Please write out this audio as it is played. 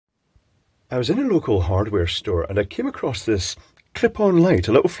I was in a local hardware store and I came across this clip-on light,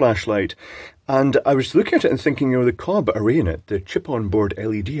 a little flashlight, and I was looking at it and thinking, the cob array in it, the chip-on board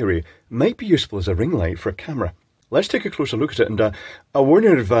LED array, might be useful as a ring light for a camera. Let's take a closer look at it, and I'll warn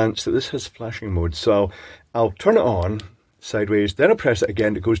you in advance that this has flashing mode, so I'll turn it on sideways, then I'll press it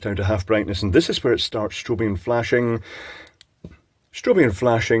again, it goes down to half brightness, and this is where it starts strobing and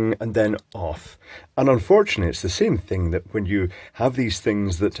flashing, and then off. And unfortunately, it's the same thing that when you have these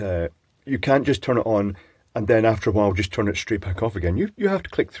things that you can't just turn it on and then after a while just turn it straight back off again. You have to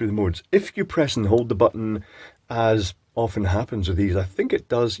click through the modes. If you press and hold the button, as often happens with these, I think it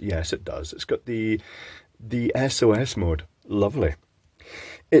does, yes it does. It's got the SOS mode. Lovely.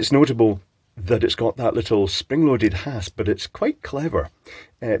 It's notable that it's got that little spring-loaded hasp, but it's quite clever.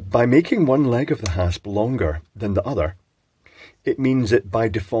 By making one leg of the hasp longer than the other, it means it by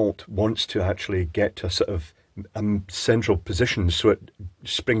default wants to actually get to a sort of central position so it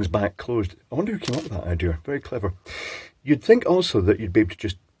springs back closed. I wonder who came up with that idea. Very clever. You'd think also that you'd be able to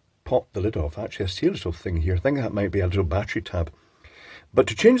just pop the lid off. Actually, I see a little thing here. I think that might be a little battery tab. But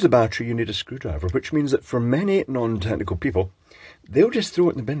to change the battery, you need a screwdriver, which means that for many non-technical people, they'll just throw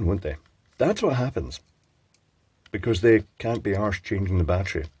it in the bin, won't they? That's what happens. Because they can't be arsed changing the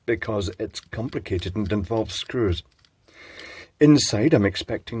battery, because it's complicated and involves screws. Inside, I'm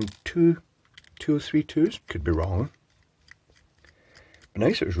expecting two or three twos, could be wrong. But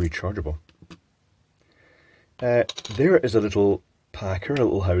nice it was rechargeable. There is a little packer, a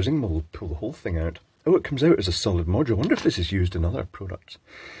little housing. We'll pull the whole thing out. Oh, it comes out as a solid module. I wonder if this is used in other products.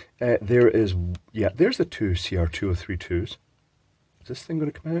 There's the two CR2032s. Is this thing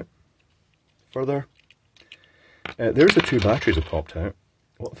going to come out further? There's the two batteries that popped out.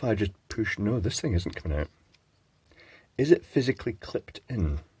 What if I just push? No, this thing isn't coming out. Is it physically clipped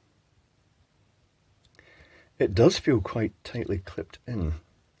in? It does feel quite tightly clipped in.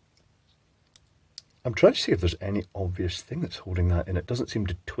 I'm trying to see if there's any obvious thing that's holding that in. It doesn't seem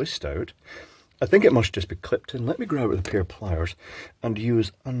to twist out. I think it must just be clipped in. Let me grab it with a pair of pliers and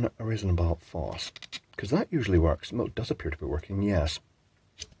use unreasonable force, because that usually works. Well, it does appear to be working, yes.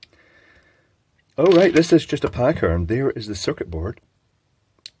 Oh right, this is just a packer, and there is the circuit board.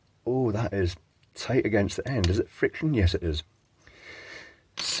 Oh, that is tight against the end. Is it friction? Yes, it is.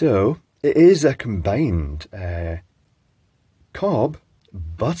 So it is a combined cob,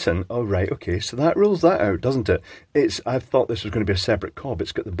 button. Oh right, okay, so that rules that out, doesn't it? I thought this was going to be a separate cob.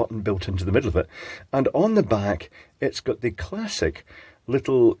 It's got the button built into the middle of it, and on the back it's got the classic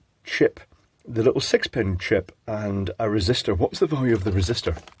little chip, the little 6-pin chip, and a resistor. What's the value of the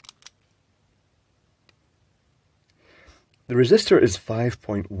resistor? The resistor is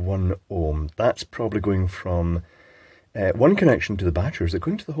 5.1 ohm. That's probably going from one connection to the battery. Is it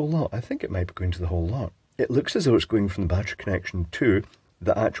going to the whole lot? I think it might be going to the whole lot. It looks as though it's going from the battery connection to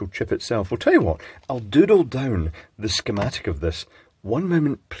the actual chip itself. Well, tell you what, I'll doodle down the schematic of this. One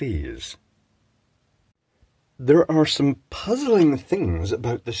moment, please. There are some puzzling things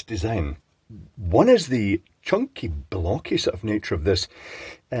about this design. One is the chunky, blocky sort of nature of this.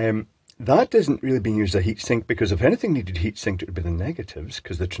 That isn't really being used as a heatsink, because if anything needed heat-sinked, it would be the negatives,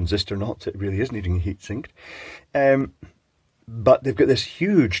 because the transistor knots, it really is needing heat-sinked. But they've got this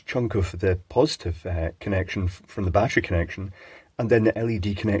huge chunk of the positive connection from the battery connection, and then the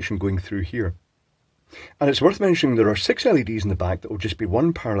LED connection going through here. And it's worth mentioning there are 6 LEDs in the back that will just be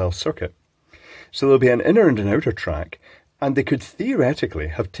one parallel circuit. So there'll be an inner and an outer track, and they could theoretically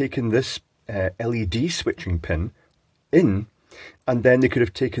have taken this LED switching pin in, and then they could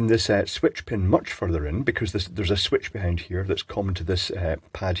have taken this switch pin much further in, because there's a switch behind here that's common to this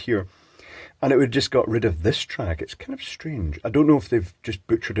pad here. And it would have just got rid of this track. It's kind of strange. I don't know if they've just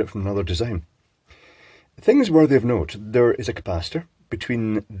butchered it from another design. Things worthy of note, there is a capacitor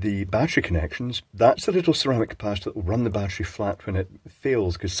between the battery connections. That's the little ceramic capacitor that will run the battery flat when it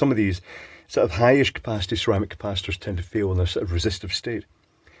fails, because some of these sort of high-ish capacity ceramic capacitors tend to fail in a sort of resistive state.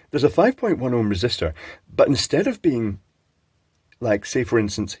 There's a 5.1 ohm resistor, but instead of being, like, say for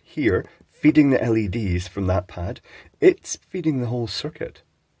instance here, feeding the LEDs from that pad, it's feeding the whole circuit.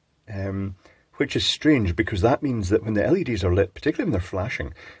 Which is strange, because that means that when the LEDs are lit, particularly when they're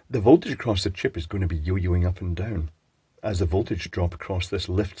flashing, the voltage across the chip is going to be yo-yoing up and down as the voltage drop across this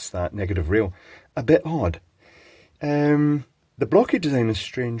lifts that negative rail. A bit odd. The blocky design is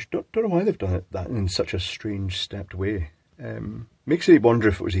strange. Don't know why they've done that in such a strange stepped way. Makes me wonder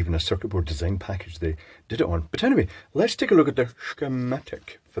if it was even a circuit board design package they did it on. But anyway, let's take a look at the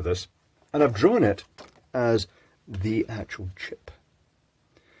schematic for this. And I've drawn it as the actual chip.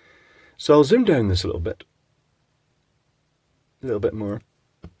 So I'll zoom down this a little bit more.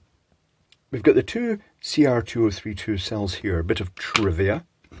 We've got the two CR2032 cells here. A bit of trivia.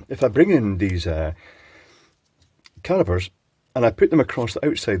 if I bring in these calipers and I put them across the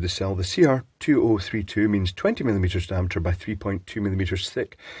outside the cell, the CR2032 means 20 millimeters diameter by 3.2 millimeters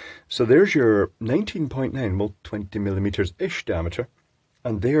thick. So there's your 19.9, well, 20 millimeters-ish diameter.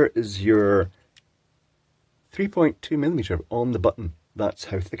 And there is your 3.2 millimeter on the button. That's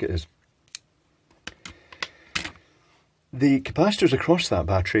how thick it is. The capacitor's across that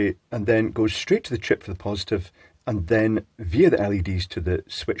battery and then goes straight to the chip for the positive and then via the LEDs to the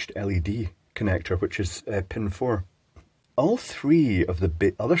switched LED connector, which is pin 4. All three of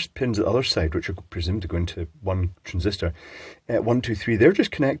the other pins at the other side, which are presumed to go into one transistor, 1, 2, 3, they're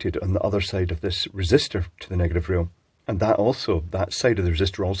just connected on the other side of this resistor to the negative rail. And that side of the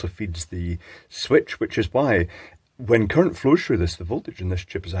resistor also feeds the switch, which is why when current flows through this, the voltage in this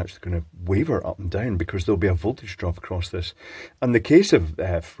chip is actually going to waver up and down because there'll be a voltage drop across this. In the case of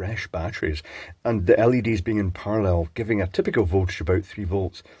fresh batteries and the LEDs being in parallel, giving a typical voltage about 3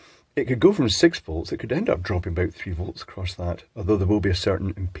 volts, it could go from 6 volts, it could end up dropping about 3 volts across that, although there will be a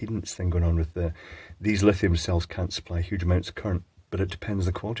certain impedance thing going on with these lithium cells can't supply huge amounts of current, but it depends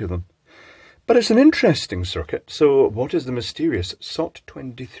on the quality of them. But it's an interesting circuit. So what is the mysterious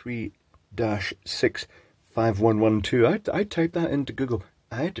SOT23-65112? I typed that into Google.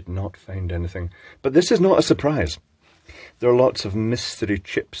 I did not find anything. But this is not a surprise. There are lots of mystery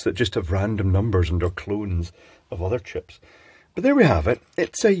chips that just have random numbers and are clones of other chips. But there we have it.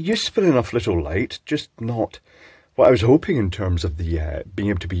 It's a useful enough little light, just not what I was hoping in terms of the being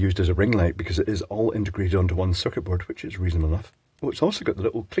able to be used as a ring light, because it is all integrated onto one circuit board, which is reasonable enough. Oh, it's also got the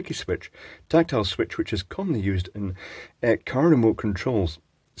little clicky switch, tactile switch, which is commonly used in car remote controls.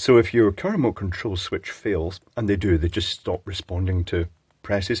 So if your car remote control switch fails, and they do, they just stop responding to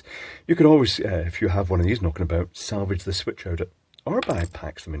presses, you could always, if you have one of these knocking about, salvage the switch out it, or buy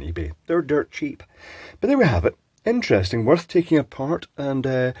packs of them on eBay. They're dirt cheap. But there we have it. Interesting, worth taking apart,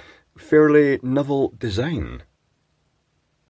 and fairly novel design.